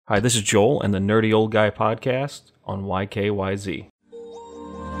Hi, this is Joel and the Nerdy Old Guy podcast on YKYZ.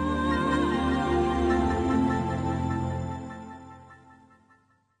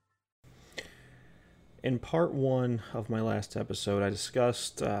 In part one of my last episode, I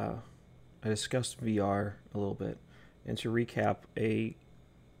discussed VR a little bit, and to recap, a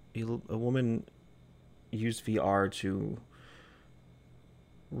woman used VR to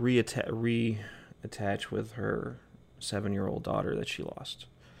reattach with her 7-year-old daughter that she lost.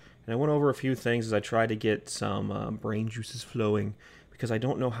 And I went over a few things as I tried to get some brain juices flowing, because I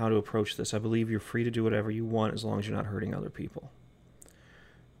don't know how to approach this. I believe you're free to do whatever you want as long as you're not hurting other people.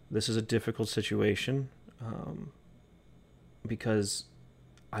 This is a difficult situation because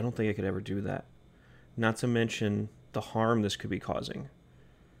I don't think I could ever do that. Not to mention the harm this could be causing.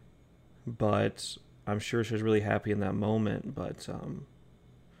 But I'm sure she was really happy in that moment, but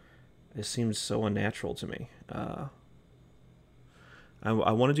it seems so unnatural to me. I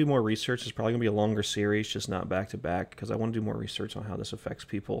want to do more research. It's probably going to be a longer series, just not back-to-back, because I want to do more research on how this affects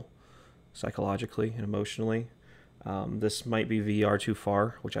people psychologically and emotionally. This might be VR too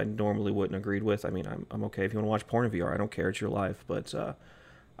far, which I normally wouldn't agreed with. I mean, I'm okay if you want to watch porn in VR. I don't care. It's your life. But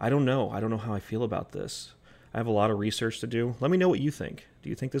I don't know. I don't know how I feel about this. I have a lot of research to do. Let me know what you think. Do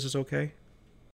you think this is okay?